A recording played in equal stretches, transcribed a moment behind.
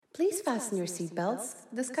Please fasten your seatbelts.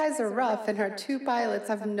 The skies are rough and our two pilots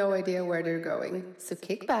have no idea where they're going. So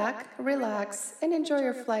kick back, relax, and enjoy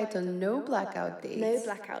your flight on no blackout dates. No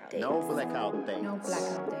blackout dates. No blackout dates. No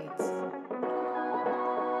blackout dates.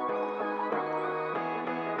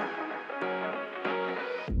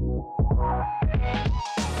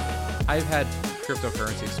 I've had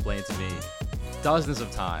cryptocurrency explained to me dozens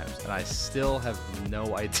of times, and I still have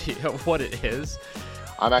no idea what it is.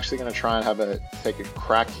 I'm actually going to take a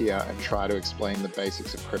crack here and try to explain the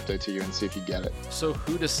basics of crypto to you and see if you get it. So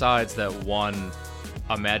who decides that one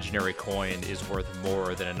imaginary coin is worth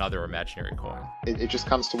more than another imaginary coin? It just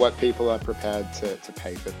comes to what people are prepared to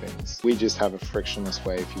pay for things. We just have a frictionless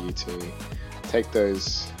way for you to take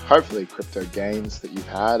those, hopefully, crypto gains that you've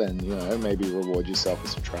had and, maybe reward yourself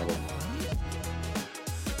with some travel.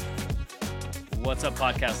 What's up,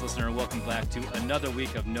 podcast listener? Welcome back to another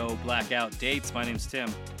week of No Blackout Dates. My name's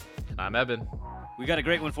Tim. I'm Eben. We got a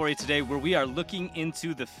great one for you today where we are looking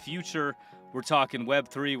into the future. We're talking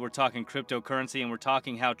Web3, we're talking cryptocurrency, and we're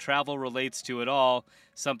talking how travel relates to it all,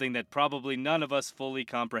 something that probably none of us fully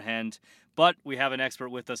comprehend. But we have an expert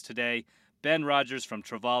with us today, Ben Rogers from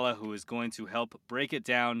Travala, who is going to help break it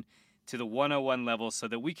down to the 101 level so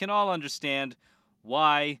that we can all understand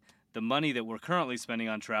why the money that we're currently spending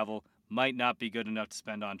on travel might not be good enough to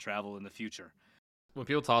spend on travel in the future. When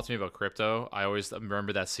people talk to me about crypto, I always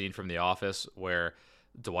remember that scene from The Office where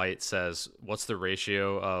Dwight says, "What's the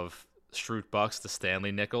ratio of Schrute bucks to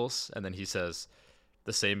Stanley nickels?" And then he says,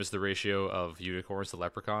 "The same as the ratio of unicorns to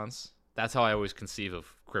leprechauns." That's how I always conceive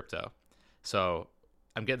of crypto. So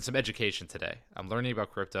I'm getting some education today. I'm learning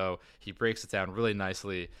about crypto. He breaks it down really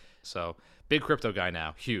nicely. So big crypto guy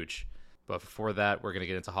now, huge. But before that, we're going to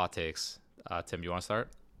get into hot takes. Tim, you want to start?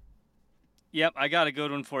 Yep, I got a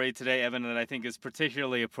good one for you today, Evan, that I think is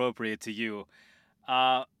particularly appropriate to you.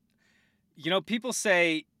 People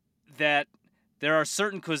say that there are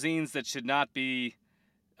certain cuisines that should not be,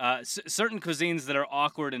 certain cuisines that are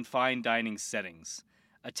awkward in fine dining settings.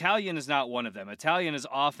 Italian is not one of them. Italian is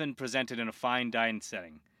often presented in a fine dining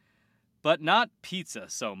setting, but not pizza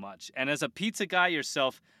so much. And as a pizza guy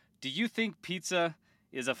yourself, do you think pizza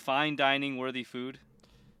is a fine dining worthy food?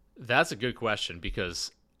 That's a good question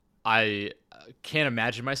because I can't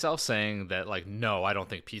imagine myself saying that, no, I don't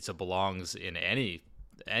think pizza belongs in any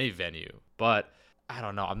venue. But I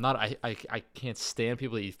don't know. I can't stand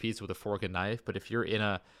people that eat pizza with a fork and knife. But if you're in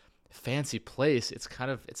a fancy place,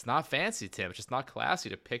 it's not fancy, Tim. It's just not classy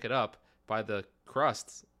to pick it up by the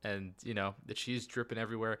crust and, the cheese dripping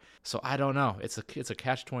everywhere. So I don't know. It's a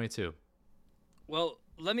catch-22. Well,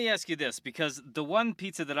 let me ask you this, because the one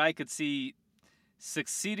pizza that I could see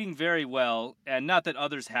succeeding very well, and not that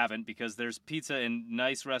others haven't, because there's pizza in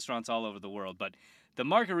nice restaurants all over the world, but the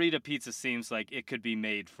margarita pizza seems like it could be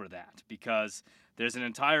made for that, because there's an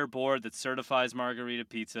entire board that certifies margarita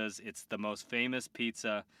pizzas. It's the most famous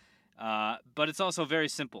pizza, but it's also very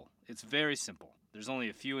simple. It's very simple. There's only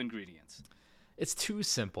a few ingredients. It's too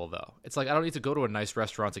simple, though. It's I don't need to go to a nice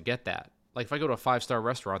restaurant to get that. If I go to a 5-star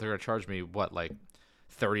restaurant, they're going to charge me,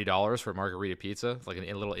 $30 for a margarita pizza,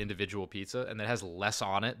 a little individual pizza, and that has less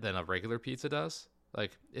on it than a regular pizza does.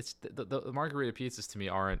 It's the margarita pizzas to me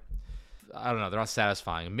aren't, I don't know, they're not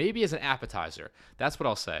satisfying. Maybe as an appetizer, that's what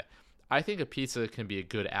I'll say. I think a pizza can be a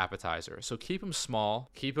good appetizer. So keep them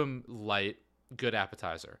small, keep them light, good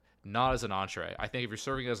appetizer, not as an entree. I think if you're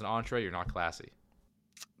serving it as an entree, you're not classy.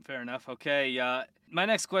 Fair enough. Okay. My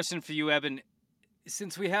next question for you, Eben.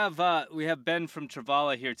 Since we have Ben from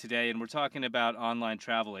Travala here today, and we're talking about online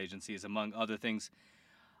travel agencies, among other things,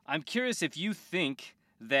 I'm curious if you think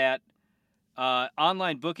that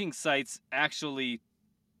online booking sites actually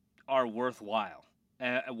are worthwhile.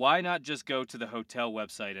 Why not just go to the hotel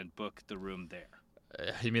website and book the room there?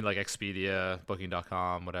 You mean like Expedia,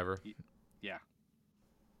 Booking.com, whatever? Yeah.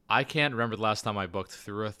 I can't remember the last time I booked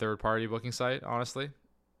through a third-party booking site, honestly.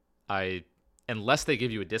 Unless they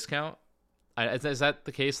give you a discount. Is that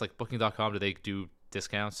the case? Booking.com, do they do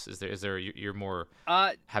discounts? Is there you're more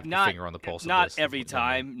have your finger on the pulse of this? Not every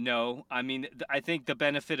time, no. I mean, I think the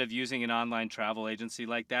benefit of using an online travel agency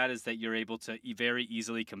like that is that you're able to very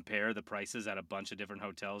easily compare the prices at a bunch of different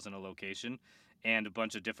hotels in a location and a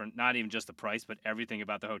bunch of different, not even just the price, but everything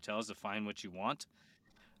about the hotels to find what you want.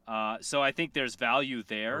 So I think there's value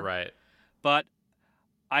there. Right. But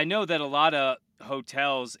I know that a lot of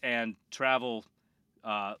hotels and travel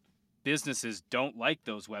businesses don't like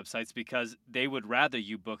those websites because they would rather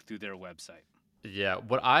you book through their website. Yeah,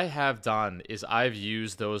 what I have done is I've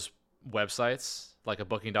used those websites, like a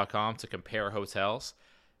Booking.com, to compare hotels.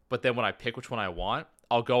 But then when I pick which one I want,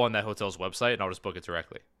 I'll go on that hotel's website and I'll just book it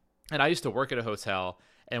directly. And I used to work at a hotel,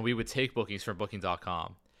 and we would take bookings from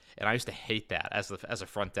Booking.com. And I used to hate that as a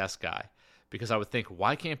front desk guy, because I would think,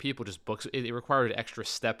 why can't people just book? It required an extra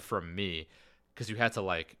step from me, because you had to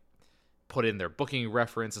like put in their booking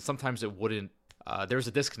reference, and sometimes it wouldn't. There was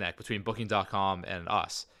a disconnect between Booking.com and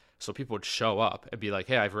us. So people would show up and be like,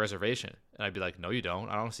 hey, I have a reservation. And I'd be like, no, you don't.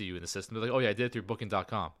 I don't see you in the system. They're like, oh, yeah, I did it through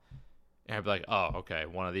Booking.com. And I'd be like, oh, okay,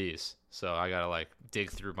 one of these. So I got to like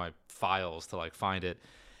dig through my files to like find it,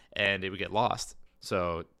 and it would get lost.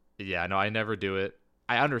 So yeah, no, I never do it.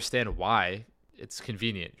 I understand why. It's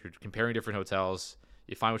convenient. You're comparing different hotels.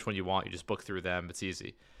 You find which one you want. You just book through them. It's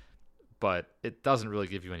easy. But it doesn't really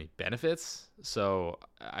give you any benefits. So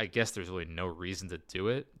I guess there's really no reason to do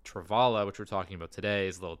it. Travala, which we're talking about today,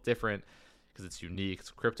 is a little different because it's unique.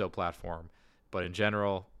 It's a crypto platform. But in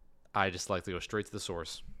general, I just like to go straight to the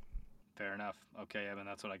source. Fair enough. Okay, Evan,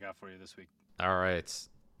 that's what I got for you this week. All right.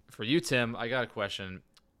 For you, Tim, I got a question.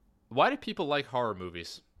 Why do people like horror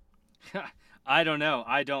movies? I don't know.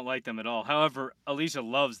 I don't like them at all. However, Alicia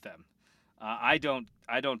loves them. I don't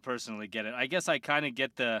personally get it. I guess I kind of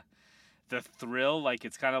get the thrill, like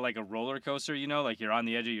it's kind of like a roller coaster, you know, like you're on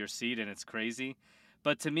the edge of your seat and it's crazy.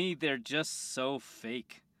 But to me, they're just so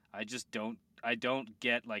fake. I don't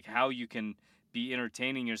get like how you can be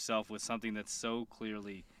entertaining yourself with something that's so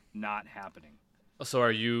clearly not happening. So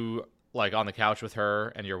are you like on the couch with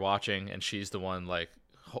her and you're watching, and she's the one like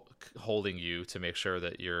holding you to make sure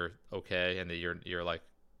that you're okay and that you're like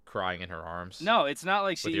crying in her arms? No, it's not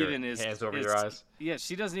like she with even is hands over your eyes. Yeah,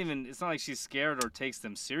 she doesn't even. It's not like she's scared or takes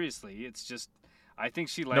them seriously. It's just, I think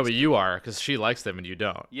she likes. No, but you are, because she likes them and you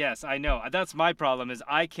don't. Yes, I know. That's my problem. Is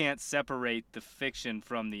I can't separate the fiction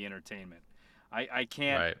from the entertainment. I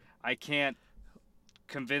can't. Right. I can't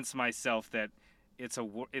convince myself that it's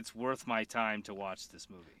worth my time to watch this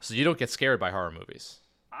movie. So you don't get scared by horror movies?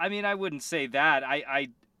 I mean, I wouldn't say that.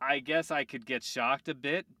 I guess I could get shocked a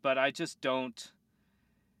bit, but I just don't.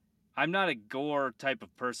 I'm not a gore type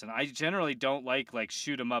of person. I generally don't like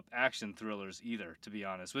shoot 'em up action thrillers either, to be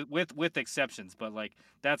honest, with exceptions. But like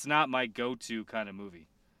that's not my go-to kind of movie.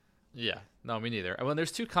 Yeah, no, me neither. Well,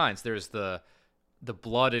 there's two kinds. There's the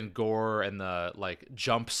blood and gore and the like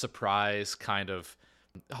jump surprise kind of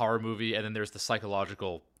horror movie, and then there's the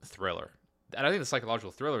psychological thriller. And I think the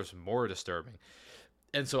psychological thriller is more disturbing.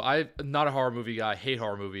 And so I'm not a horror movie guy. Hate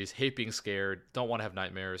horror movies. Hate being scared. Don't want to have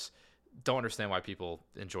nightmares. Don't understand why people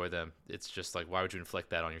enjoy them. It's just like, why would you inflict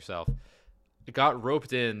that on yourself? I got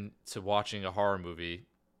roped in to watching a horror movie.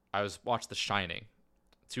 I watched The Shining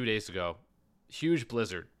 2 days ago. Huge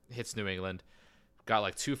blizzard hits New England. Got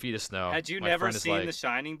like 2 feet of snow. Had you My never friend is seen like, The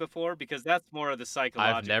Shining before? Because that's more of the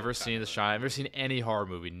psychological. I've never seen The Shining. I've never seen any horror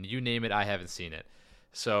movie. You name it, I haven't seen it.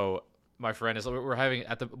 So my friend is, we're having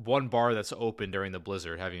at the one bar that's open during the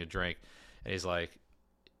blizzard, having a drink, and he's like,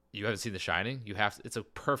 you haven't seen The Shining? You have to, it's a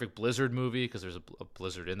perfect blizzard movie because there's a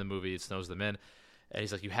blizzard in the movie. It snows them in. And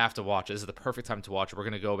he's like, you have to watch it. This is the perfect time to watch it. We're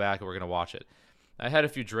going to go back and we're going to watch it. I had a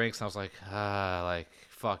few drinks and I was like,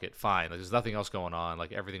 fuck it, fine. Like, there's nothing else going on.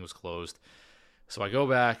 Like, everything was closed. So I go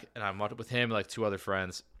back and I'm with him and like 2 other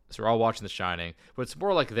friends. So we're all watching The Shining. But it's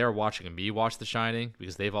more like they're watching me watch The Shining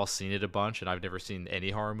because they've all seen it a bunch and I've never seen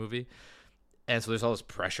any horror movie. And so there's all this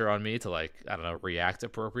pressure on me to like, I don't know, react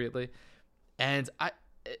appropriately. And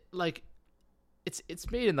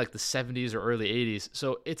it's made in like the 70s or early 80s.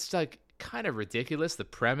 So it's like kind of ridiculous. The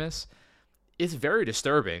premise is very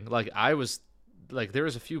disturbing. Like I was like, there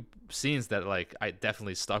was a few scenes that like I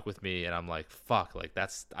definitely stuck with me and I'm like, fuck, like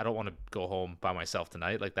I don't want to go home by myself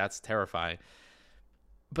tonight. Like that's terrifying.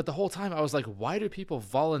 But the whole time I was like, why do people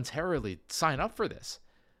voluntarily sign up for this?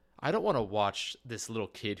 I don't want to watch this little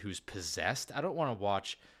kid who's possessed. I don't want to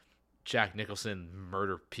watch Jack Nicholson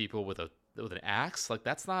murder people with an axe. Like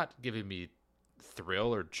that's not giving me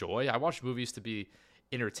thrill or joy. I watch movies to be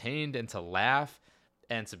entertained and to laugh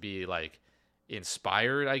and to be like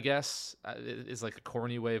inspired, I guess, is like a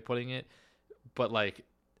corny way of putting it, but like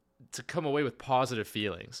to come away with positive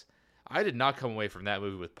feelings. I did not come away from that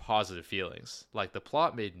movie with positive feelings. Like the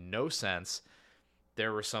plot made no sense.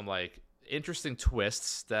 There were some like interesting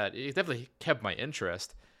twists that it definitely kept my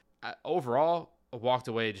interest. Overall, I walked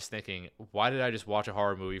away just thinking, why did I just watch a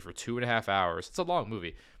horror movie for 2.5 hours? It's a long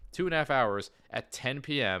movie. 2.5 hours at 10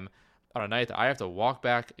 p.m. on a night that I have to walk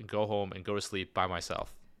back and go home and go to sleep by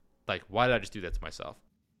myself. Like, why did I just do that to myself?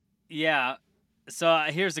 Yeah. So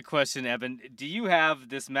here's the question, Evan. Do you have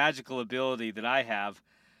this magical ability that I have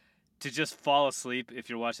to just fall asleep if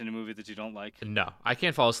you're watching a movie that you don't like? No, I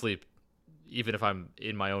can't fall asleep even if I'm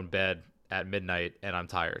in my own bed at midnight and I'm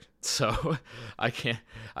tired. So I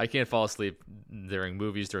can't fall asleep during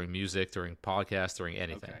movies, during music, during podcasts, during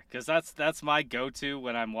anything. Okay, because that's my go-to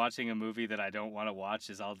when I'm watching a movie that I don't want to watch.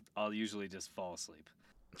 Is I'll usually just fall asleep.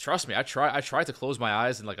 trust me, I try to close my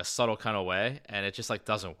eyes in like a subtle kind of way, and it just like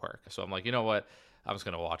doesn't work. So I'm like, you know what? I'm just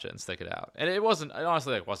gonna watch it and stick it out. And it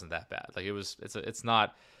honestly like wasn't that bad. Like it's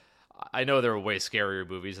not. I know there are way scarier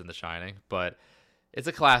movies than The Shining, but it's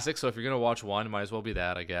a classic. So if you're gonna watch one, it might as well be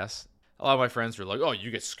that, I guess. A lot of my friends are like, "Oh,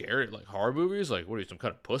 you get scared at like horror movies? Like, what are you, some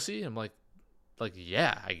kind of pussy?" I'm like,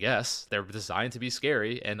 yeah, I guess they're designed to be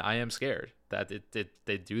scary, and I am scared. That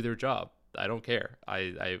they do their job. I don't care.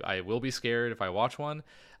 I will be scared if I watch one.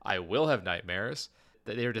 I will have nightmares.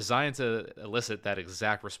 They are designed to elicit that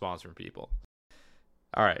exact response from people.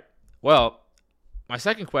 All right. Well, my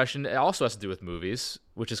second question also has to do with movies,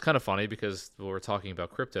 which is kind of funny because we're talking about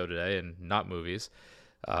crypto today and not movies.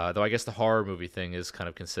 Though I guess the horror movie thing is kind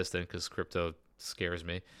of consistent because crypto scares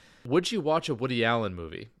me. Would you watch a Woody Allen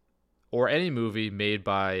movie or any movie made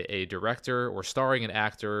by a director or starring an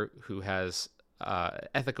actor who has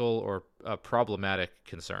ethical or problematic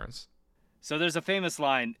concerns? So there's a famous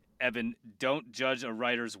line, Evan, don't judge a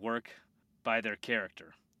writer's work by their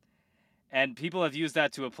character. And people have used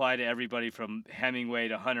that to apply to everybody from Hemingway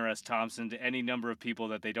to Hunter S. Thompson to any number of people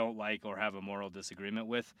that they don't like or have a moral disagreement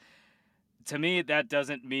with. To me, that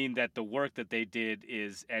doesn't mean that the work that they did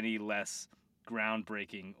is any less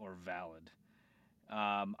groundbreaking or valid.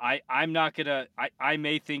 I'm not gonna. I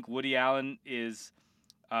may think Woody Allen is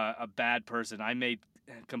a bad person. I may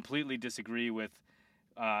completely disagree with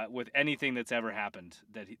anything that's ever happened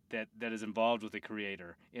that is involved with the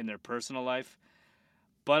creator in their personal life.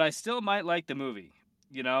 But I still might like the movie,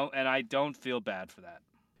 and I don't feel bad for that.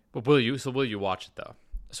 But will you watch it though?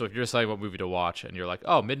 So if you're deciding what movie to watch and you're like,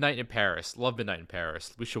 oh, Midnight in Paris, love Midnight in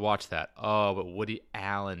Paris, we should watch that. Oh, but Woody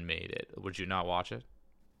Allen made it. Would you not watch it?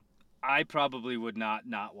 I probably would not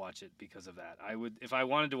watch it because of that. I would, if I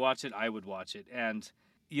wanted to watch it, I would watch it. And,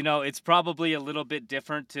 it's probably a little bit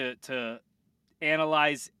different to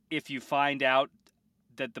analyze if you find out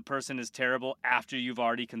that the person is terrible after you've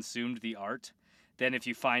already consumed the art than if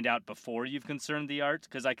you find out before you've consumed the art.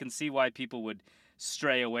 Because I can see why people would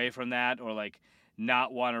stray away from that or like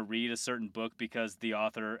not want to read a certain book because the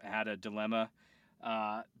author had a dilemma.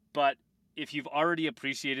 But if you've already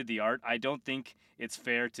appreciated the art, I don't think it's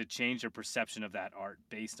fair to change your perception of that art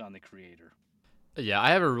based on the creator. Yeah,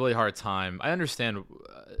 I have a really hard time. I understand,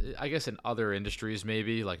 I guess in other industries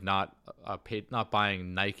maybe, like not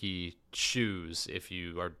buying Nike shoes if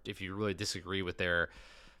you really disagree with their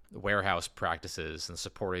warehouse practices and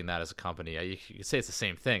supporting that as a company. You could say it's the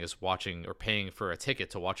same thing as watching or paying for a ticket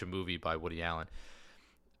to watch a movie by Woody Allen.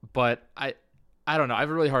 But I don't know. I have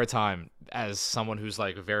a really hard time as someone who's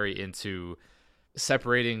like very into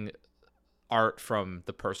separating art from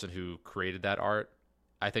the person who created that art.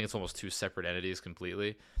 I think it's almost two separate entities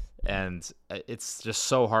completely. And it's just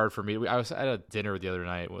so hard for me. I was at a dinner the other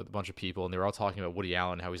night with a bunch of people, and they were all talking about Woody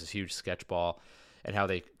Allen, how he's a huge sketchball, and how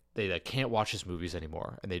they can't watch his movies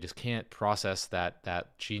anymore, and they just can't process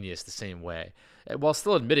that genius the same way, while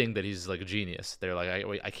still admitting that he's like a genius. They're like,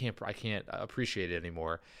 I can't appreciate it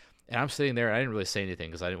anymore. And I'm sitting there, and I didn't really say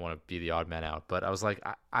anything because I didn't want to be the odd man out. But I was like,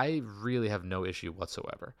 I really have no issue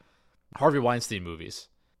whatsoever. Harvey Weinstein movies,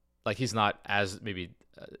 like he's not as maybe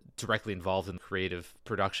directly involved in creative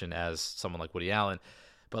production as someone like Woody Allen,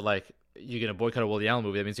 but like you're gonna boycott a Woody Allen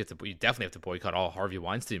movie, that means you definitely have to boycott all Harvey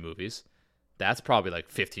Weinstein movies. That's probably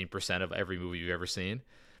like 15% of every movie you've ever seen.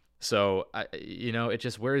 So, it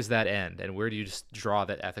just, where does that end? And where do you just draw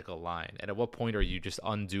that ethical line? And at what point are you just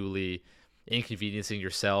unduly inconveniencing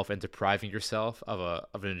yourself and depriving yourself of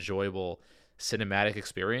an enjoyable cinematic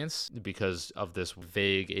experience because of this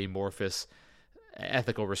vague, amorphous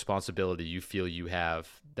ethical responsibility you feel you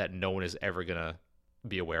have that no one is ever going to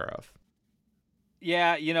be aware of?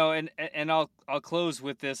 Yeah, and I'll close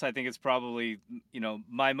with this. I think it's probably,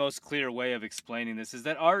 my most clear way of explaining this is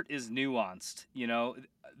that art is nuanced.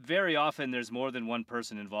 Very often there's more than one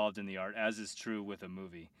person involved in the art, as is true with a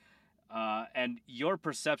movie. And your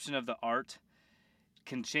perception of the art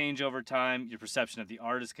can change over time. Your perception of the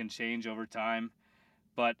artist can change over time.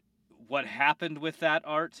 But what happened with that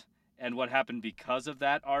art and what happened because of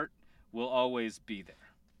that art will always be there.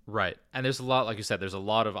 Right. And there's a lot, like you said, there's a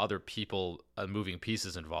lot of other people, moving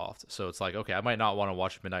pieces involved. So it's like, okay, I might not want to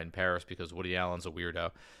watch Midnight in Paris because Woody Allen's a weirdo,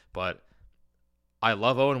 but I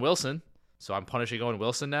love Owen Wilson, so I'm punishing Owen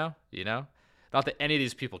Wilson now, Not that any of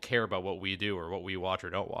these people care about what we do or what we watch or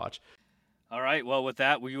don't watch. All right. Well, with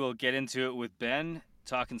that, we will get into it with Ben,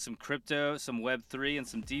 talking some crypto, some Web3, and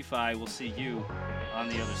some DeFi. We'll see you on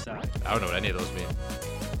the other side. I don't know what any of those mean.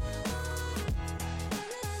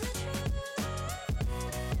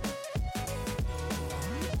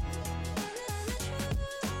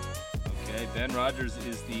 Ben Rogers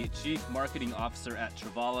is the Chief Marketing Officer at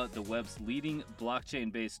Travala, the web's leading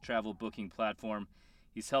blockchain-based travel booking platform.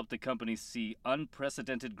 He's helped the company see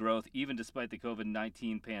unprecedented growth even despite the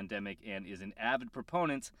COVID-19 pandemic and is an avid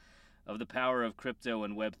proponent of the power of crypto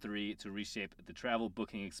and Web3 to reshape the travel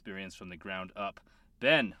booking experience from the ground up.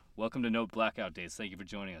 Ben, welcome to No Blackout Days. Thank you for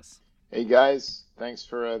joining us. Hey guys, thanks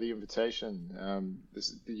for the invitation.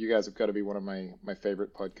 You guys have got to be one of my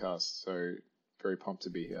favorite podcasts, so very pumped to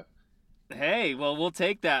be here. Hey, well, we'll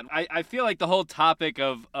take that. I feel like the whole topic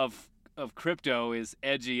of crypto is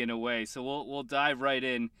edgy in a way, so we'll dive right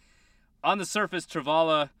in. On the surface,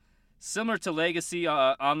 Travala, similar to legacy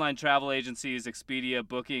online travel agencies, Expedia,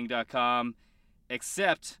 Booking.com,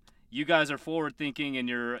 except you guys are forward thinking and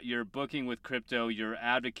you're booking with crypto, you're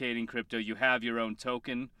advocating crypto, you have your own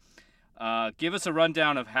token. Give us a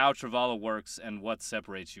rundown of how Travala works and what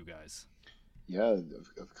separates you guys. Yeah,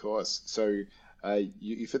 of course. So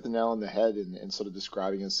you fit the nail on the head in sort of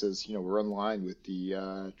describing us as, we're online with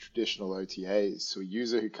the traditional OTAs. So a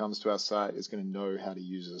user who comes to our site is going to know how to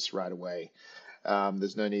use us right away.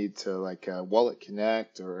 There's no need to Wallet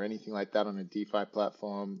Connect or anything like that on a DeFi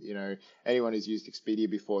platform. Anyone who's used Expedia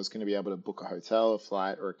before is going to be able to book a hotel, a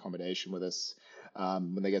flight, or accommodation with us.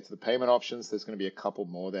 When they get to the payment options, there's going to be a couple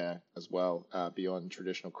more there as well, beyond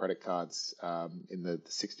traditional credit cards, in the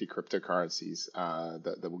 60 cryptocurrencies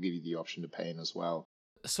that will give you the option to pay in as well.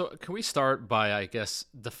 So can we start by, I guess,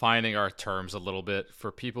 defining our terms a little bit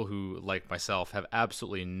for people who, like myself, have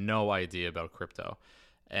absolutely no idea about crypto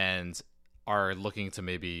and are looking to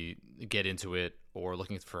maybe get into it or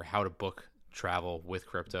looking for how to book travel with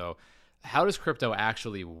crypto? How does crypto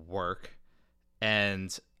actually work?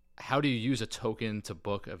 And how do you use a token to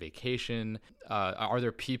book a vacation? Are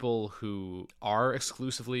there people who are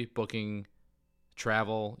exclusively booking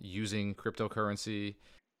travel using cryptocurrency?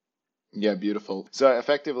 Yeah, beautiful. So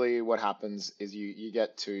effectively what happens is you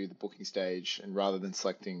get to the booking stage, and rather than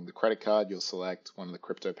selecting the credit card, you'll select one of the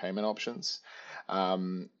crypto payment options.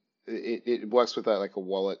 It works with like a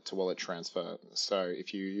wallet to wallet transfer. So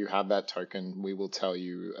if you have that token, we will tell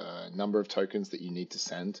you a number of tokens that you need to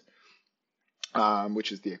send,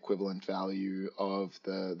 which is the equivalent value of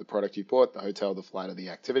the product you bought, the hotel, the flight, or the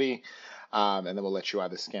activity. And then we'll let you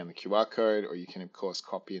either scan the QR code, or you can, of course,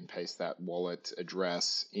 copy and paste that wallet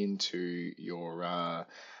address into your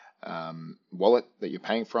wallet that you're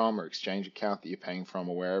paying from, or exchange account that you're paying from,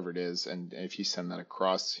 or wherever it is. And if you send that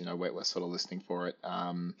across, we're sort of listening for it.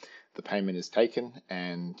 The payment is taken,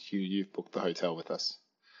 and you've booked the hotel with us.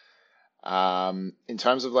 In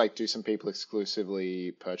terms of do some people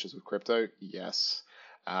exclusively purchase with crypto? Yes.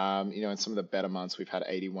 In some of the better months, we've had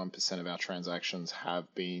 81% of our transactions have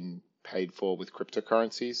been paid for with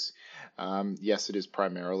cryptocurrencies. Yes, it is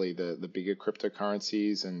primarily the bigger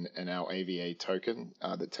cryptocurrencies and our AVA token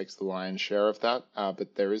that takes the lion's share of that.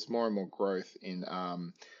 But there is more and more growth in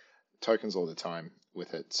tokens all the time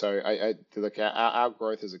with it. So I look at our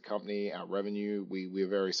growth as a company, our revenue, we're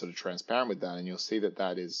very sort of transparent with that, and you'll see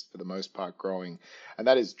that is for the most part growing, and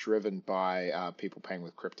that is driven by people paying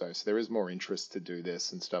with crypto. So there is more interest to do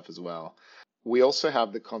this and stuff as well. We also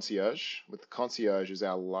have the concierge. With the concierge is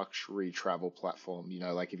our luxury travel platform.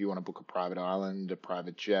 If you want to book a private island, a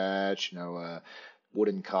private jet, a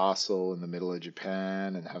wooden castle in the middle of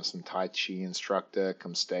Japan, and have some Tai Chi instructor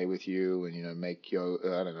come stay with you and, make your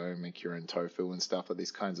own tofu and stuff, like these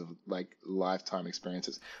kinds of lifetime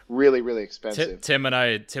experiences. Really, really expensive. Tim and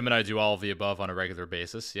I do all of the above on a regular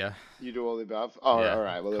basis. Yeah. You do all the above? Oh, yeah. All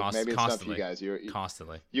right. Well, maybe it's not for you guys.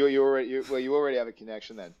 Constantly. You already have a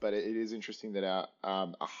connection then. But it is interesting that our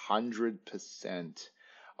 100%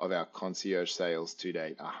 of our concierge sales to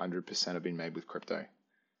date, 100% have been made with crypto.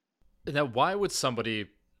 Now, why would somebody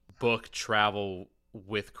book travel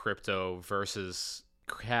with crypto versus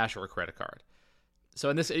cash or a credit card? So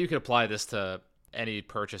in this, you could apply this to any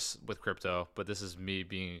purchase with crypto, but this is me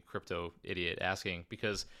being a crypto idiot asking,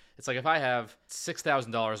 because it's like if I have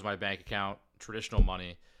 $6,000 in my bank account, traditional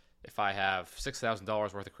money, if I have $6,000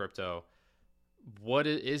 worth of crypto,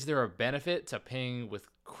 is there a benefit to paying with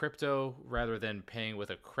crypto rather than paying with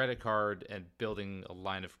a credit card and building a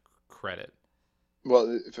line of credit?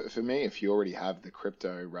 Well, for me, if you already have the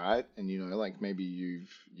crypto, right, and maybe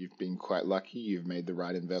you've been quite lucky, you've made the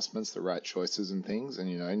right investments, the right choices and things,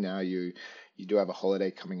 and now you do have a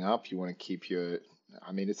holiday coming up, you want to keep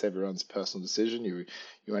it's everyone's personal decision. You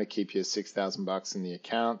want to keep your $6,000 in the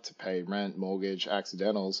account to pay rent, mortgage,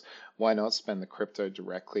 accidentals. Why not spend the crypto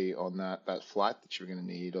directly on that flight that you're going to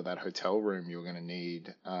need, or that hotel room you're going to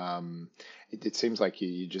need? It seems like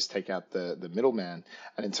you just take out the middleman.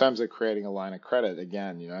 And in terms of creating a line of credit,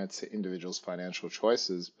 again, it's the individual's financial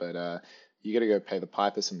choices, but you got to go pay the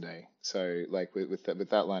piper someday. So like with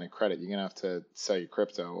that line of credit, you're gonna have to sell your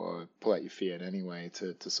crypto or pull out your fiat anyway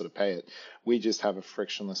to sort of pay it. We just have a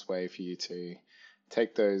frictionless way for you to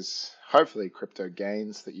take those hopefully crypto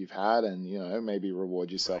gains that you've had and maybe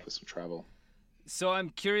reward yourself with some travel. So I'm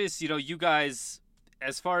curious, you guys,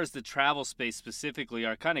 as far as the travel space specifically,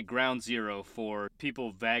 are kind of ground zero for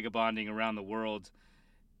people vagabonding around the world,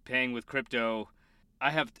 paying with crypto. I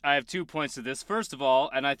have 2 points to this. First of all,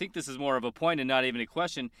 and I think this is more of a point and not even a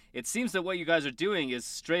question, it seems that what you guys are doing is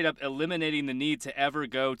straight up eliminating the need to ever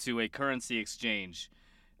go to a currency exchange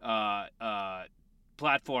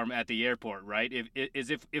platform at the airport, right?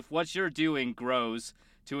 If what you're doing grows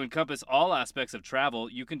to encompass all aspects of travel,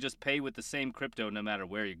 you can just pay with the same crypto no matter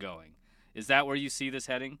where you're going. Is that where you see this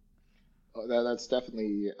heading? Oh, that's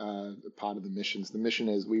definitely part of the missions. The mission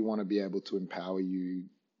is we want to be able to empower you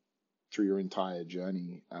through your entire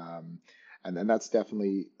journey. And that's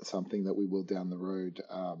definitely something that we will down the road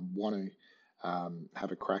want to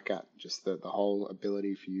have a crack at, just the whole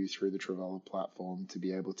ability for you through the Truvolo platform to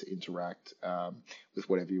be able to interact with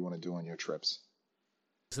whatever you want to do on your trips.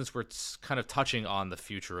 Since we're kind of touching on the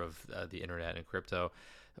future of the internet and crypto,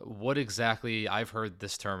 what exactly, I've heard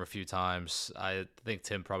this term a few times. I think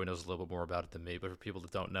Tim probably knows a little bit more about it than me, but for people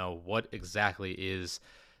that don't know, what exactly is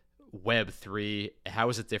Web3? How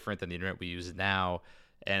is it different than the internet we use now?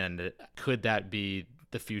 And could that be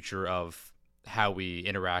the future of how we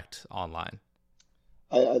interact online?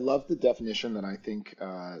 I love the definition that I think,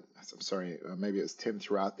 I'm sorry, maybe it was Tim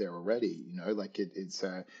threw out there already, like it's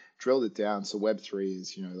drilled it down. So Web3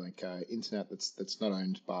 is, like internet that's not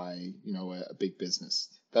owned by, a big business.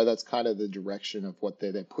 That's kind of the direction of what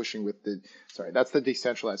they're pushing with that's the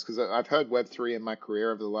decentralized, because I've heard Web3 in my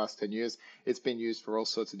career over the last 10 years. It's been used for all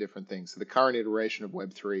sorts of different things. So the current iteration of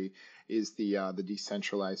Web3 is the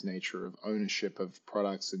decentralized nature of ownership of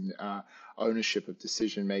products and ownership of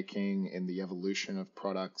decision making in the evolution of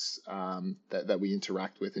products that we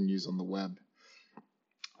interact with and use on the web.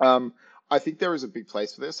 I think there is a big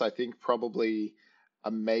place for this. I think probably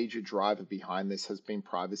a major driver behind this has been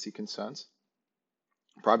privacy concerns.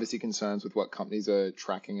 Privacy concerns with what companies are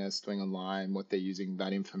tracking us, doing online, what they're using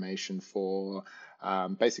that information for,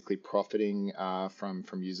 basically profiting from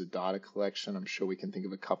user data collection. I'm sure we can think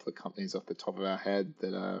of a couple of companies off the top of our head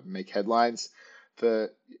that make headlines for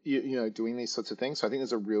doing these sorts of things. So I think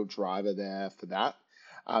there's a real driver there for that.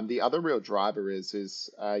 The other real driver is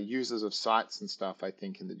users of sites and stuff. I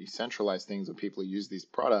think in the decentralized things when people use these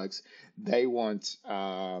products, they want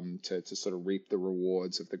to sort of reap the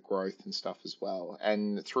rewards of the growth and stuff as well.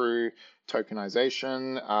 And through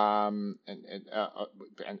tokenization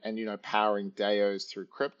and powering DAOs through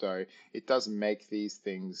crypto, it does make these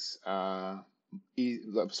things more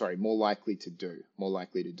likely to do.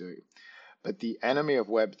 But the enemy of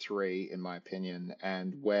Web3, in my opinion,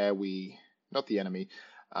 and not the enemy,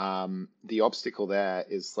 the obstacle there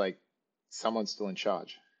is like someone's still in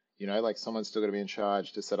charge. Like someone's still going to be in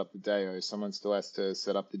charge to set up the DAO. Someone still has to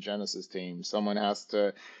set up the Genesis team. Someone has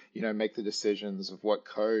to, make the decisions of what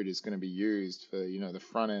code is going to be used for, the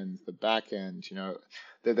front end, the back end.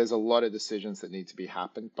 There's a lot of decisions that need to be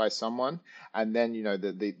happened by someone. And then,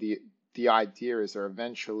 the idea is that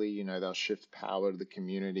eventually, they'll shift power to the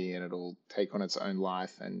community and it'll take on its own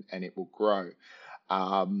life and it will grow.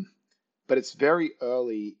 But it's very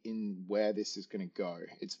early in where this is going to go.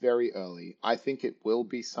 It's very early. I think it will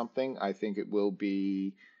be something. I think it will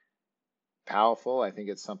be powerful. I think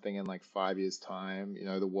it's something in like 5 years' time.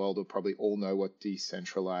 The world will probably all know what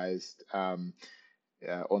decentralized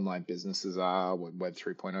online businesses are, what Web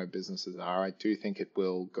 3.0 businesses are. I do think it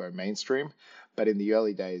will go mainstream. But in the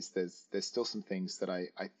early days, there's still some things that I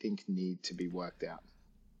think need to be worked out.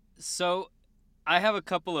 So I have a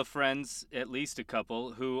couple of friends, at least a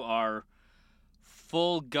couple, who are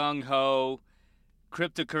full gung-ho.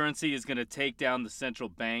 Cryptocurrency is going to take down the central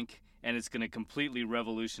bank and it's going to completely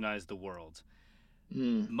revolutionize the world.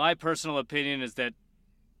 My personal opinion is that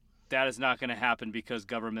is not going to happen because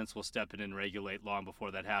governments will step in and regulate long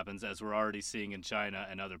before that happens, as we're already seeing in China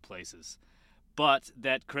and other places. But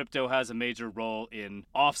that crypto has a major role in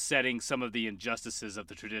offsetting some of the injustices of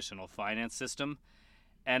the traditional finance system.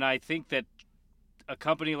 And I think that a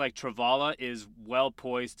company like Truvolo is well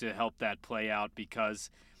poised to help that play out, because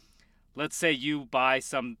let's say you buy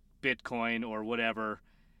some Bitcoin or whatever,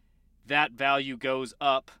 that value goes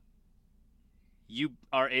up. You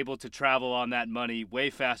are able to travel on that money way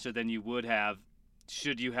faster than you would have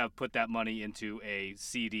should you have put that money into a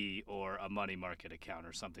CD or a money market account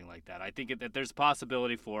or something like that. I think that there's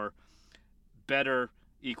possibility for better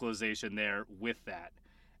equalization there with that.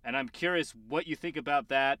 And I'm curious what you think about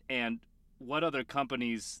that, and what other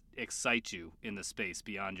companies excite you in the space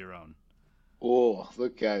beyond your own? Oh,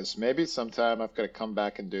 look, guys, maybe sometime I've got to come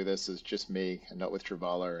back and do this as just me and not with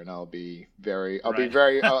Travala, and Right.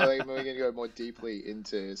 like, we're going to go more deeply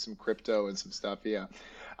into some crypto and some stuff here.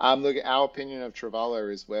 Look, our opinion of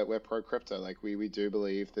Travala is we're pro crypto. Like we do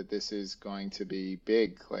believe that this is going to be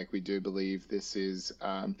big. Like we do believe this is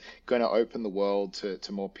going to open the world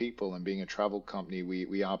to more people. And being a travel company,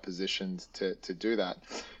 we are positioned to do that.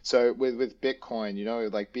 So with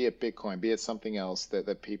Bitcoin, like be it Bitcoin, be it something else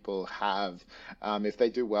that people have, if they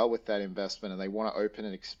do well with that investment and they want to open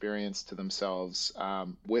an experience to themselves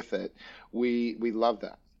with it, we love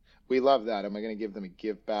that. We love that, and we're going to give them a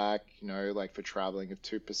give back, like for traveling of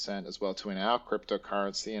 2% as well to in our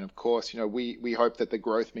cryptocurrency. And of course, we hope that the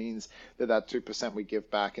growth means that 2% we give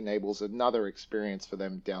back enables another experience for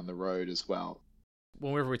them down the road as well.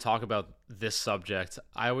 Whenever we talk about this subject,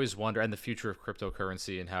 I always wonder, and the future of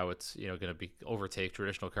cryptocurrency and how it's going to be overtake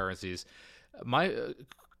traditional currencies. My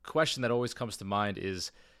question that always comes to mind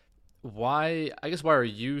is why? I guess why are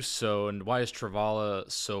you so, and why is Travala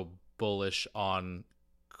so bullish on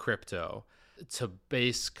crypto to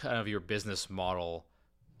base kind of your business model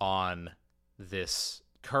on this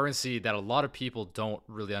currency that a lot of people don't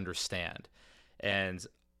really understand? And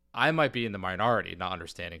I might be in the minority not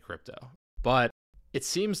understanding crypto, but it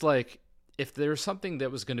seems like if there's something that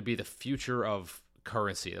was going to be the future of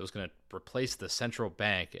currency that was going to replace the central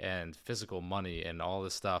bank and physical money and all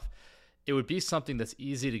this stuff, it would be something that's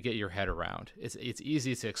easy to get your head around. It's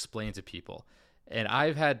easy to explain to people. And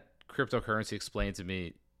I've had cryptocurrency explained to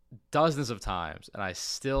me dozens of times, and I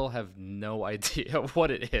still have no idea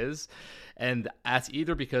what it is. And that's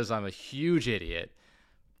either because I'm a huge idiot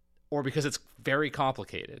or because it's very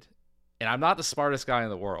complicated. And I'm not the smartest guy in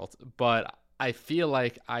the world, but I feel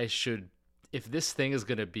like I should, if this thing is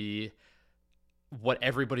going to be what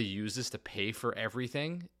everybody uses to pay for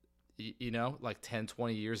everything, like 10,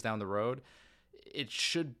 20 years down the road, it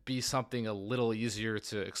should be something a little easier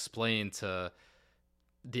to explain to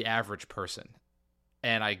the average person.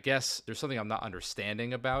 And I guess there's something I'm not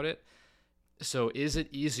understanding about it. So is it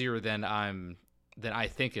easier than I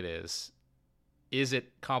think it is? Is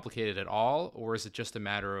it complicated at all, or is it just a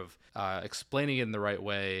matter of explaining it in the right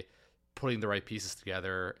way, putting the right pieces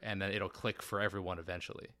together, and then it'll click for everyone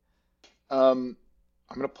eventually? I'm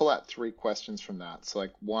going to pull out three questions from that. So,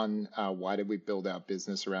 like, one, why did we build our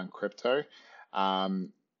business around crypto?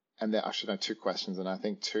 And there, I should know two questions, and I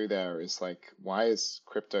think two there is like, why is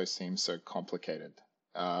crypto seem so complicated?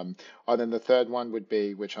 Then the third one would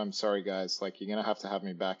be, which I'm sorry guys, like you're gonna have to have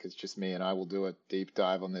me back. It's just me, and I will do a deep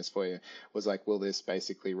dive on this for you. Was like, will this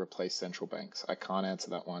basically replace central banks? I can't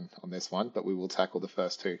answer that one on this one, but we will tackle the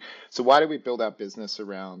first two. So why did we build our business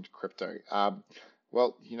around crypto?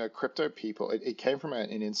 Well, crypto people, it came from an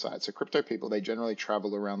insight. So crypto people, they generally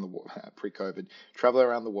travel around the world, pre-COVID, travel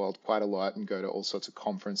around the world quite a lot and go to all sorts of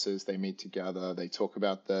conferences. They meet together. They talk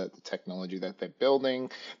about the technology that they're building.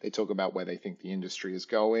 They talk about where they think the industry is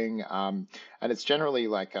going. And it's generally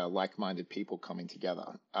like like-minded people coming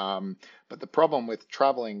together. But the problem with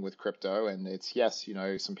traveling with crypto, and it's, yes,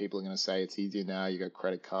 some people are going to say it's easier now. You got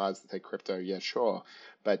credit cards that take crypto. Yeah, sure.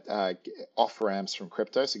 But off ramps from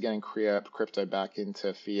crypto, so getting crypto back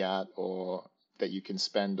into fiat or that you can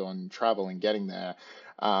spend on travel and getting there,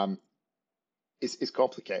 is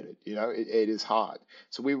complicated. It is hard.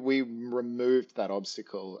 So we removed that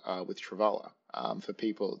obstacle with Travala for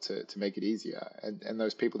people to make it easier. And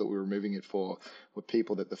those people that we were removing it for were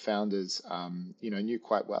people that the founders knew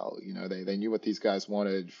quite well. They knew what these guys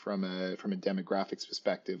wanted from a demographics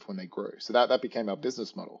perspective when they grew. So that became our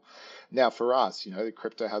business model. Now for us, the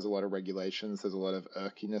crypto has a lot of regulations. There's a lot of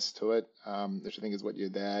irkiness to it, which I think is what you're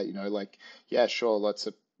there. Like, yeah, sure, lots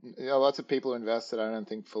of people who invested, I don't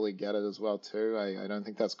think fully get it as well too. I don't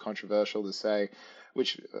think that's controversial to say,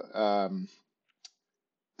 which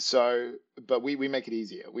but we make it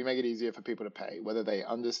easier. We make it easier for people to pay, whether they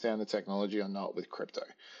understand the technology or not with crypto.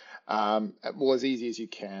 Well, as easy as you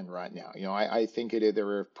can right now. I think there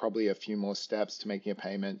are probably a few more steps to making a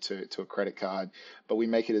payment to a credit card, but we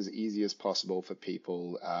make it as easy as possible for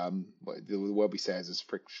people. The word we say is as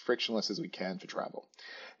frictionless as we can for travel.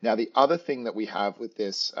 Now, the other thing that we have with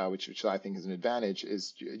this, which I think is an advantage,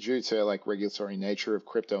 is due to like regulatory nature of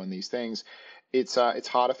crypto and these things, it's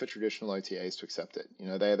harder for traditional OTAs to accept it.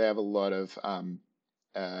 They have a lot of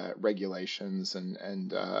regulations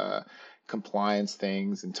and compliance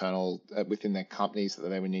things internal within their companies that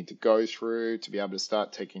they would need to go through to be able to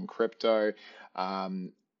start taking crypto.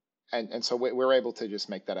 And so we're able to just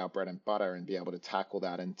make that our bread and butter and be able to tackle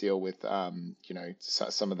that and deal with,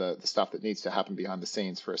 some of the stuff that needs to happen behind the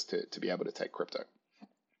scenes for us to be able to take crypto.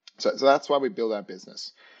 So that's why we build our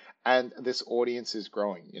business. And this audience is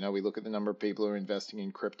growing. We look at the number of people who are investing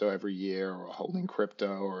in crypto every year or holding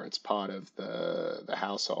crypto or it's part of the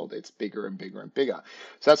household. It's bigger and bigger and bigger.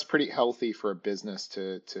 So that's pretty healthy for a business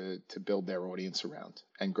to build their audience around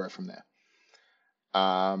and grow from there.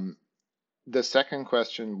 The second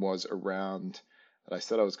question was around that I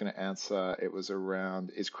said I was going to answer. It was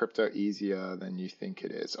around, is crypto easier than you think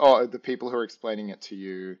it is? Oh, the people who are explaining it to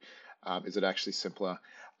you, is it actually simpler?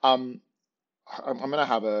 I'm going to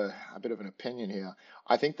have a bit of an opinion here.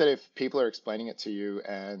 I think that if people are explaining it to you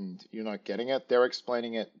and you're not getting it, they're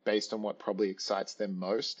explaining it based on what probably excites them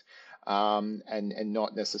most, and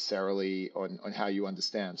not necessarily on how you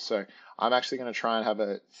understand. So I'm actually going to try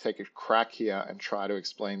and take a crack here and try to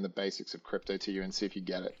explain the basics of crypto to you and see if you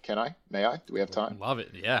get it. Can I? May I? Do we have time? Love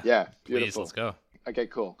it. Yeah. Yeah, Please, beautiful. let's go. Okay,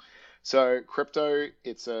 cool. So crypto,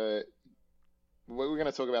 we're going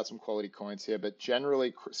to talk about some quality coins here, but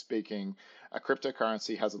generally speaking, a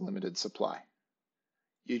cryptocurrency has a limited supply.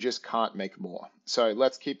 You just can't make more. So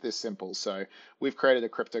let's keep this simple. So we've created a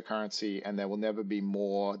cryptocurrency and there will never be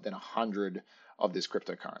more than 100 of this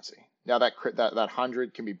cryptocurrency. Now that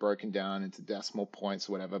 100 can be broken down into decimal points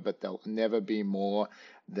or whatever, but there'll never be more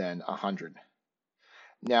than 100.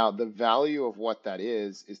 Now, the value of what that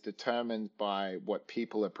is determined by what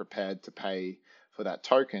people are prepared to pay for that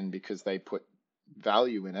token because they put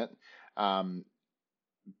value in it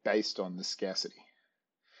based on the scarcity.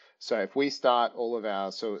 So if we start all of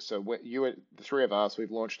our, the three of us,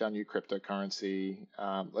 we've launched our new cryptocurrency.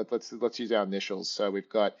 Let's use our initials. So we've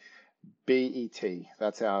got BET.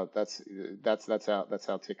 That's our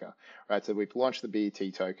ticker, right? So we've launched the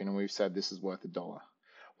BET token and we've said this is worth $1.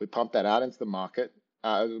 We pump that out into the market.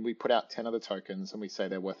 We put out 10 other tokens and we say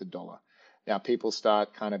they're worth $1. Now people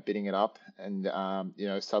start kind of bidding it up and,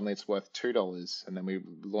 suddenly it's worth $2. And then we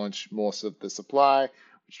launch more of the supply,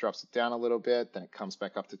 which drops it down a little bit. Then it comes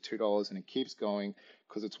back up to $2 and it keeps going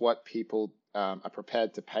because it's what people are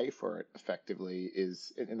prepared to pay for it effectively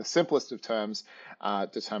is, in the simplest of terms,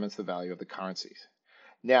 determines the value of the currencies.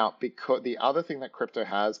 Now, because the other thing that crypto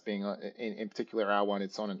has, being in particular our one,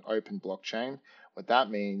 it's on an open blockchain. What that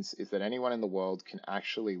means is that anyone in the world can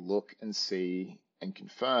actually look and see and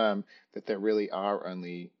confirm that there really are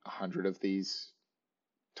only 100 of these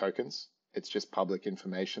tokens. It's just public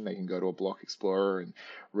information. They can go to a block explorer and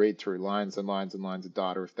read through lines and lines and lines of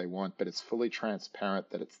data if they want, but it's fully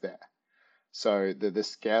transparent that it's there. So the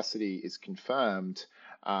scarcity is confirmed,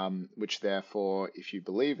 which therefore, if you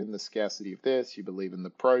believe in the scarcity of this, you believe in the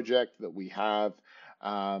project that we have,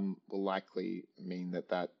 will likely mean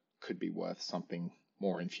that could be worth something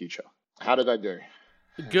more in future. How did I do?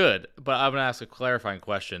 Good, but I'm going to ask a clarifying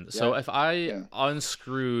question. Yeah. So if I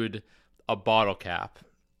unscrewed a bottle cap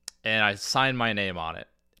and I signed my name on it,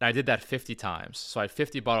 and I did that 50 times, so I had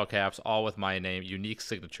 50 bottle caps, all with my name, unique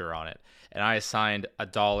signature on it, and I assigned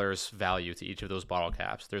 $1's value to each of those bottle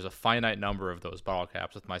caps. There's a finite number of those bottle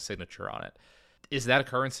caps with my signature on it. Is that a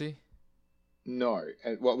currency? No.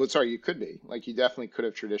 Well, sorry, you could be. Like, you definitely could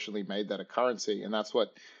have traditionally made that a currency, and that's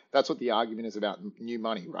what the argument is about new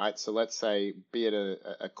money, right? So let's say, be it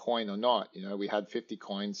a coin or not, we had 50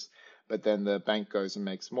 coins, but then the bank goes and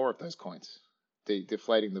makes more of those coins,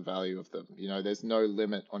 deflating the value of them. There's no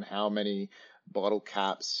limit on how many bottle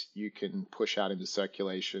caps you can push out into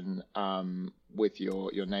circulation with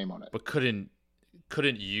your name on it. But couldn't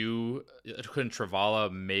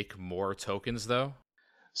Travala make more tokens though?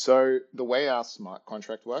 So the way our smart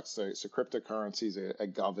contract works, so cryptocurrencies are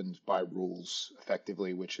governed by rules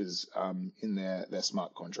effectively, which is in their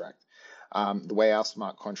smart contract. The way our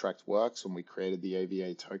smart contract works when we created the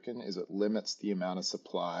AVA token is it limits the amount of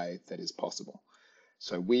supply that is possible.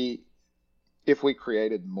 So if we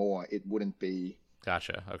created more, it wouldn't be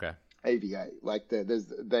Gotcha. Okay. AVA. Like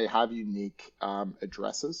they have unique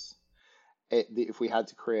addresses. If we had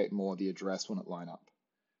to create more, the address wouldn't line up.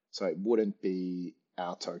 So it wouldn't be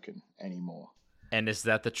our token anymore. And is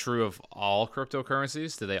that the true of all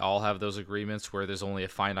cryptocurrencies? Do they all have those agreements where there's only a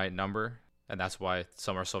finite number, and that's why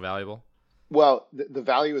some are so valuable? Well, the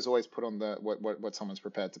value is always put on what someone's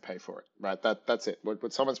prepared to pay for it, right? That's it.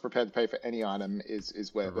 What someone's prepared to pay for any item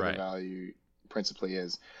is where the value principally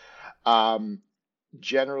is.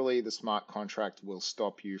 Generally, the smart contract will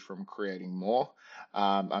stop you from creating more.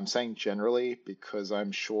 I'm saying generally because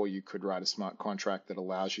I'm sure you could write a smart contract that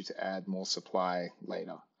allows you to add more supply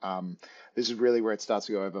later. This is really where it starts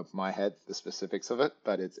to go over my head, the specifics of it,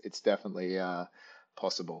 but it's definitely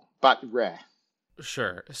possible, but rare.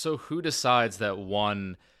 Sure. So who decides that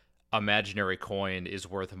one imaginary coin is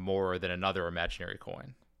worth more than another imaginary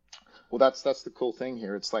coin? Well, that's the cool thing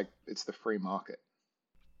here. It's the free market.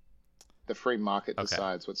 The free market Okay.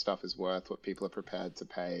 decides what stuff is worth, what people are prepared to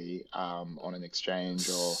pay on an exchange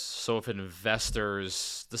or. So if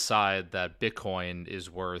investors decide that Bitcoin is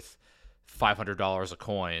worth $500 a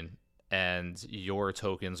coin and your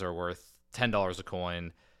tokens are worth $10 a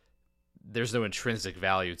coin, there's no intrinsic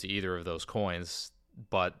value to either of those coins,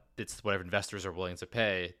 but it's whatever investors are willing to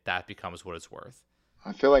pay, that becomes what it's worth.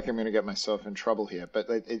 I feel like I'm going to get myself in trouble here, but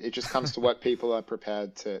it just comes to what people are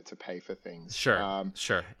prepared to pay for things. Sure.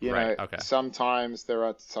 You Right. know, Okay. sometimes there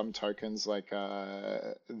are some tokens like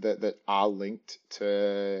that are linked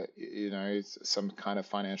to, you know, some kind of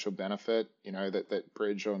financial benefit, you know, that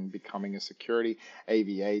bridge on becoming a security.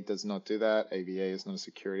 AVA does not do that. AVA is not a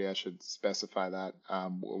security. I should specify that.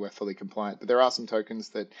 We're fully compliant, but there are some tokens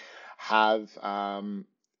that have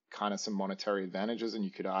kind of some monetary advantages, and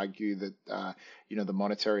you could argue that you know, the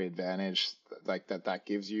monetary advantage like that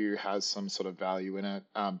gives you has some sort of value in it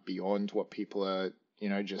beyond what people are, you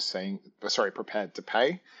know, just prepared to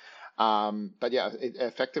pay. But yeah,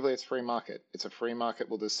 effectively it's free market. It's a free market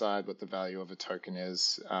will decide what the value of a token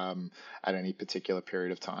is at any particular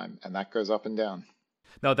period of time, and that goes up and down.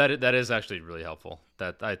 No, that is actually really helpful.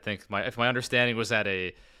 That I think if my understanding was at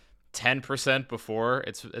a 10% before,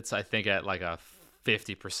 it's I think at like a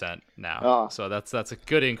 50% now. Oh, So that's a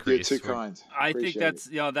good you're increase. too kind. I think Appreciate that's,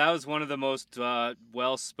 it. you know, that was one of the most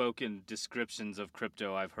well-spoken descriptions of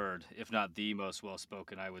crypto I've heard, if not the most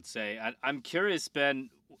well-spoken, I would say. I'm curious,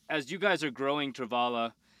 Ben, as you guys are growing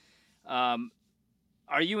Travala,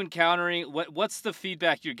 are you encountering what's the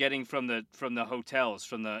feedback you're getting from the hotels,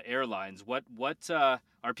 from the airlines? What are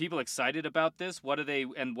people excited about this? What do they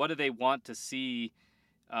want to see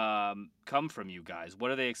come from you guys? What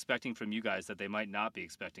are they expecting from you guys that they might not be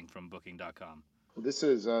expecting from Booking.com? Well, this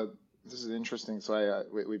is interesting. So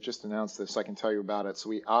we've just announced this. I can tell you about it. So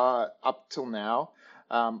we are up till now.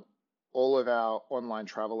 All of our online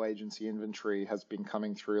travel agency inventory has been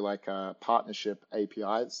coming through like partnership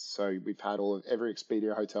APIs. So we've had every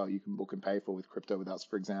Expedia hotel you can book and pay for with crypto with us,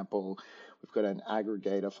 for example. We've got an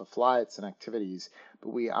aggregator for flights and activities,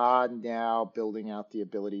 but we are now building out the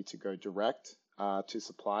ability to go direct to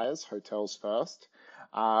suppliers, hotels first.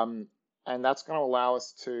 And that's going to allow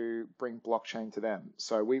us to bring blockchain to them.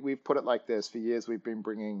 So we've put it like this. For years, we've been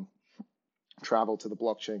bringing travel to the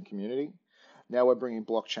blockchain community. Now we're bringing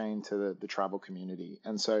blockchain to the travel community.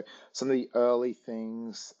 And so some of the early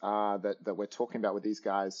things that we're talking about with these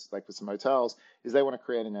guys, like with some hotels, is they want to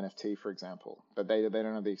create an NFT, for example, but they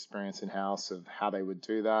don't have the experience in-house of how they would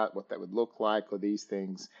do that, what that would look like, or these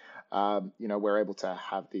things. You know, we're able to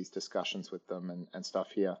have these discussions with them and stuff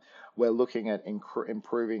here. We're looking at expanding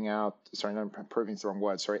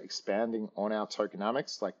on our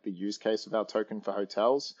tokenomics, like the use case of our token for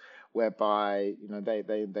hotels, whereby, you know,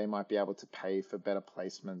 they might be able to pay for better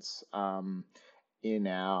placements in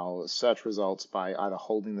our search results by either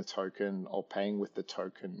holding the token or paying with the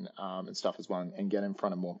token and stuff as well, and get in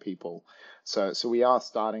front of more people. So we are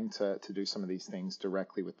starting to do some of these things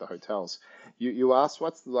directly with the hotels. You asked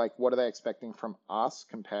what are they expecting from us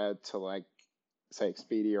compared to, like, say,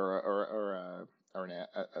 Expedia or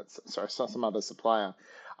some other supplier.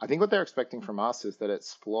 I think what they're expecting from us is that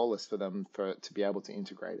it's flawless for them to be able to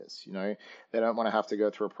integrate us. You know, they don't want to have to go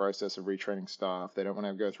through a process of retraining staff. They don't want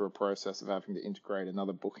to go through a process of having to integrate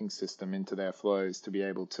another booking system into their flows to be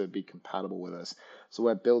able to be compatible with us. So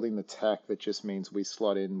we're building the tech that just means we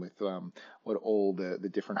slot in with what all the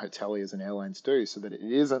different hoteliers and airlines do, so that it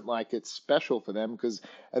isn't like it's special for them, because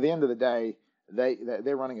at the end of the day,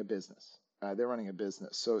 they're running a business.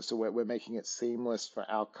 So we're making it seamless for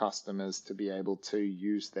our customers to be able to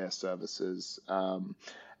use their services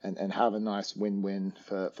and have a nice win-win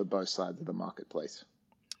for both sides of the marketplace.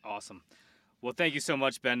 Awesome. Well, thank you so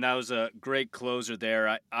much, Ben. That was a great closer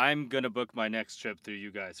there. I'm going to book my next trip through you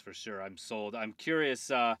guys for sure. I'm sold. I'm curious,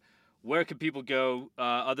 where can people go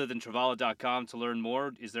other than Travala.com to learn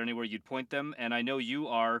more? Is there anywhere you'd point them? And I know you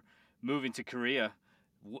are moving to Korea.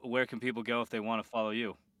 Where can people go if they want to follow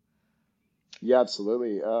you? Yeah,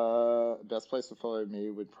 absolutely. Best place to follow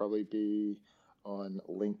me would probably be on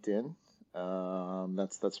LinkedIn.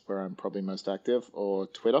 That's where I'm probably most active, or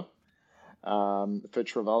Twitter. For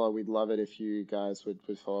Travala, we'd love it if you guys would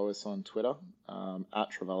follow us on Twitter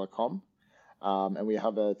at Travala.com. And we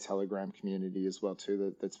have a Telegram community as well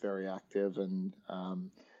too that's very active and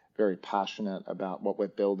very passionate about what we're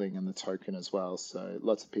building and the token as well. So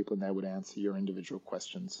lots of people in there would answer your individual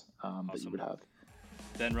questions that you would have.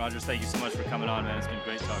 Ben Rogers, thank you so much for coming on, man. It's been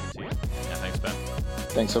great talking to you. Yeah, thanks, Ben.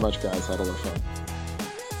 Thanks so much, guys. I had a lot of fun.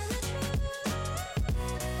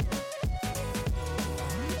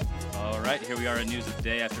 All right, here we are in News of the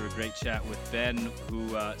Day after a great chat with Ben,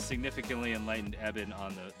 who significantly enlightened Eben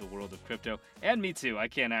on the world of crypto. And me too. I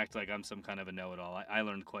can't act like I'm some kind of a know-it-all. I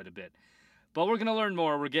learned quite a bit. But we're going to learn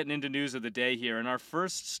more. We're getting into News of the Day here. And our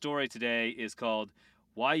first story today is called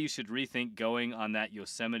Why You Should Rethink Going on That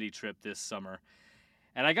Yosemite Trip This Summer.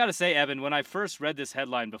 And I got to say, Eben, when I first read this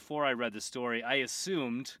headline, before I read the story, I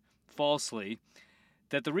assumed, falsely,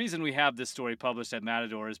 that the reason we have this story published at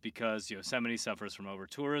Matador is because Yosemite suffers from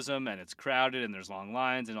over-tourism and it's crowded and there's long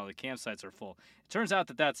lines and all the campsites are full. It turns out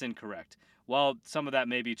that that's incorrect. While some of that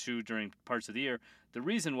may be true during parts of the year, the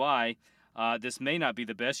reason why this may not be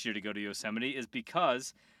the best year to go to Yosemite is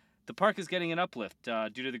because the park is getting an uplift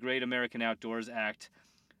due to the Great American Outdoors Act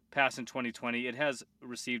passed in 2020. It has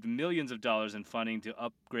received millions of dollars in funding to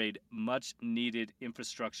upgrade much-needed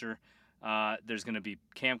infrastructure. There's going to be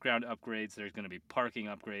campground upgrades. There's going to be parking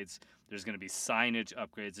upgrades. There's going to be signage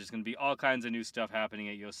upgrades. There's going to be all kinds of new stuff happening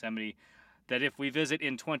at Yosemite that if we visit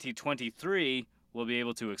in 2023, we'll be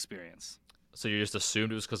able to experience. So you just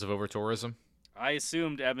assumed it was because of over-tourism? I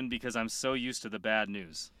assumed, Evan, because I'm so used to the bad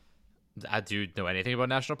news. Do you know anything about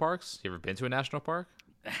national parks? You ever been to a national park?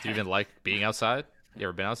 Do you even like being outside? You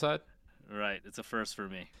ever been outside? Right. It's a first for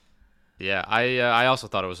me. Yeah, I also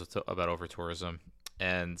thought it was about over-tourism.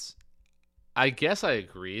 And I guess I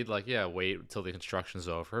agreed, wait until the construction's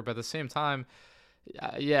over. But at the same time,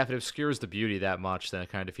 if it obscures the beauty that much, then it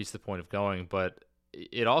kind of defeats the point of going. But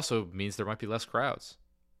it also means there might be less crowds.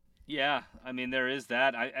 Yeah, I mean, there is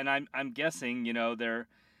that. I'm guessing,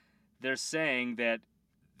 they're saying that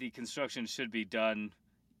the construction should be done,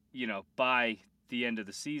 by the end of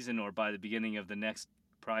the season or by the beginning of the next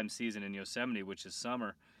prime season in Yosemite, which is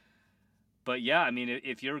summer. But yeah, I mean,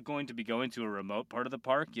 if you're going to be going to a remote part of the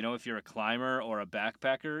park, if you're a climber or a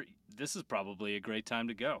backpacker, this is probably a great time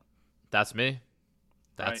to go. That's me.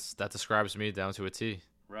 That describes me down to a T.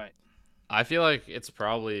 Right. I feel like it's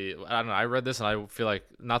probably, I don't know, I read this and I feel like,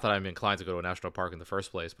 not that I'm inclined to go to a national park in the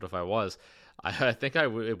first place, but if I was, I think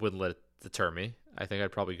it wouldn't let it deter me. I think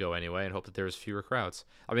I'd probably go anyway and hope that there's fewer crowds.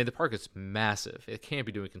 I mean, the park is massive. It can't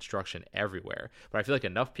be doing construction everywhere. But I feel like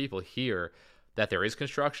enough people here that there is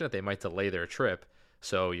construction that they might delay their trip.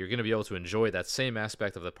 So you're going to be able to enjoy that same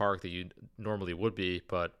aspect of the park that you normally would be,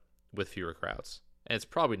 but with fewer crowds. And it's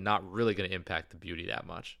probably not really going to impact the beauty that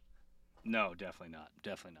much. No, definitely not.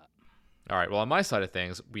 Definitely not. All right, well, on my side of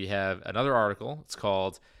things, we have another article. It's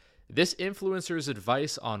called, This Influencer's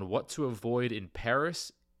Advice on What to Avoid in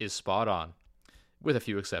Paris is Spot On, with a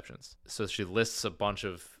few exceptions. So she lists a bunch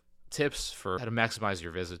of tips for how to maximize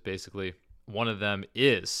your visit, basically. One of them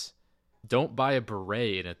is, don't buy a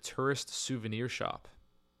beret in a tourist souvenir shop.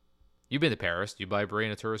 You've been to Paris. Do you buy a beret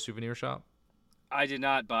in a tourist souvenir shop? I did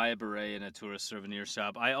not buy a beret in a tourist souvenir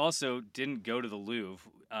shop. I also didn't go to the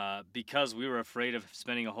Louvre because we were afraid of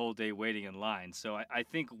spending a whole day waiting in line. So I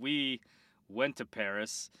think we went to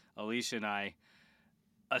Paris, Alicia and I,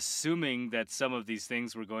 assuming that some of these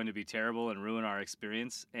things were going to be terrible and ruin our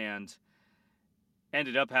experience, and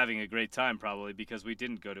ended up having a great time probably because we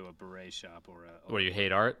didn't go to a beret shop or a... What, do you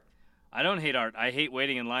hate art? I don't hate art. I hate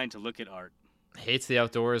waiting in line to look at art. Hates the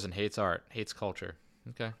outdoors and hates art. Hates culture.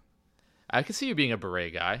 Okay. I could see you being a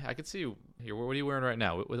beret guy. I could see you here. What are you wearing right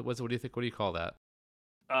now? What do you think? What do you call that?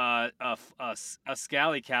 A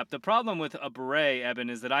scally cap. The problem with a beret, Eben,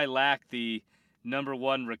 is that I lack the number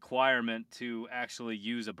one requirement to actually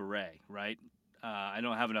use a beret. Right? I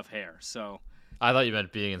don't have enough hair, so. I thought you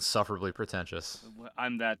meant being insufferably pretentious.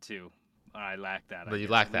 I'm that too. I lack that. But you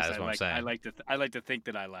lack that, is what I'm saying. I like to think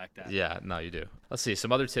that I lack that. Yeah, no, you do. Let's see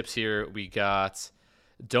some other tips here. We got,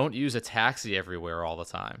 don't use a taxi everywhere all the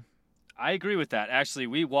time. I agree with that. Actually,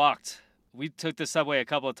 we walked. We took the subway a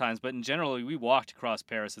couple of times, but in general, we walked across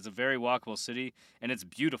Paris. It's a very walkable city, and it's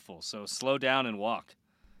beautiful, so slow down and walk.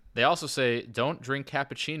 They also say, don't drink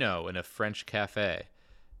cappuccino in a French cafe,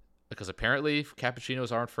 because apparently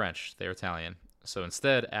cappuccinos aren't French. They're Italian. So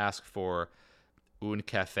instead, ask for un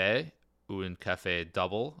café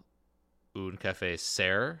double, un café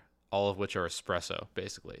serre, all of which are espresso,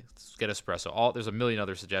 basically. Get espresso. There's a million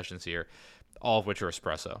other suggestions here, all of which are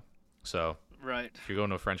espresso. So right. If you're going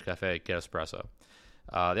to a French cafe, get espresso.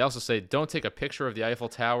 They also say, don't take a picture of the Eiffel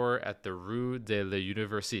Tower at the Rue de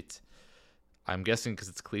l'Université. I'm guessing because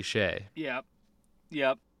it's cliche. Yep.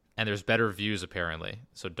 And there's better views, apparently.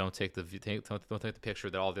 So don't take the picture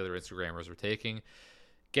that all the other Instagrammers are taking.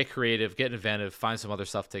 Get creative, get inventive, find some other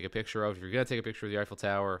stuff to take a picture of. If you're going to take a picture of the Eiffel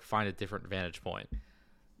Tower, find a different vantage point.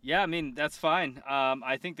 Yeah, I mean, that's fine.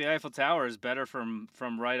 I think the Eiffel Tower is better from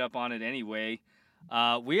right up on it anyway.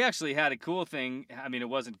 We actually had a cool thing. I mean, it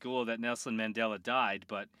wasn't cool that Nelson Mandela died,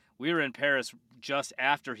 but we were in Paris just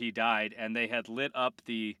after he died, and they had lit up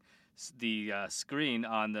the screen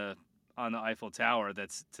on the Eiffel Tower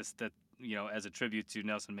that as a tribute to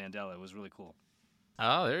Nelson Mandela. It was really cool.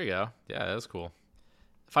 Oh, there you go. Yeah, that's cool.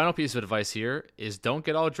 Final piece of advice here is don't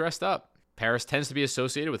get all dressed up. Paris tends to be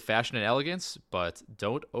associated with fashion and elegance, but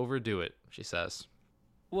don't overdo it, she says.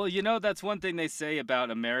 Well, that's one thing they say about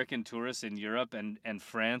American tourists in Europe and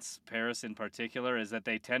France, Paris in particular, is that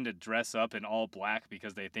they tend to dress up in all black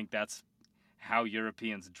because they think that's how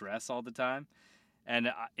Europeans dress all the time. And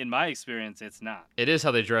in my experience, it's not. It is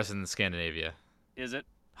how they dress in Scandinavia. Is it?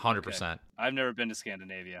 100%. Okay. I've never been to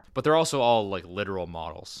Scandinavia. But they're also all like literal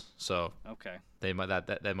models. So okay. They might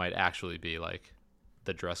that might actually be like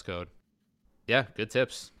the dress code. Yeah, good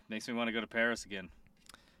tips. Makes me want to go to Paris again.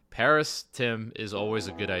 Paris, Tim, is always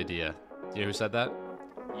a good idea. Do you know who said that?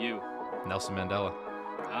 You. Nelson Mandela.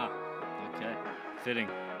 Ah, okay. Fitting.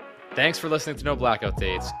 Thanks for listening to No Blackout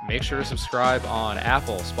Dates. Make sure to subscribe on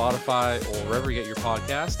Apple, Spotify, or wherever you get your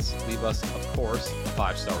podcasts. Leave us, of course, a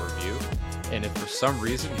 5-star review. And if for some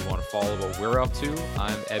reason you want to follow what we're up to,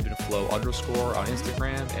 I'm EbbandFlow_ on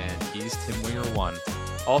Instagram, and he's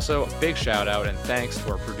TimWinger1. Also, a big shout out and thanks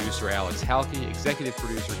to our producer Alex Halke, executive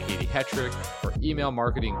producer Katie Hetrick, our email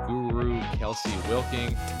marketing guru Kelsey Wilking,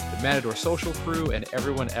 the Matador Social crew, and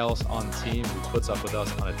everyone else on the team who puts up with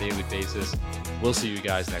us on a daily basis. We'll see you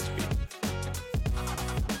guys next week.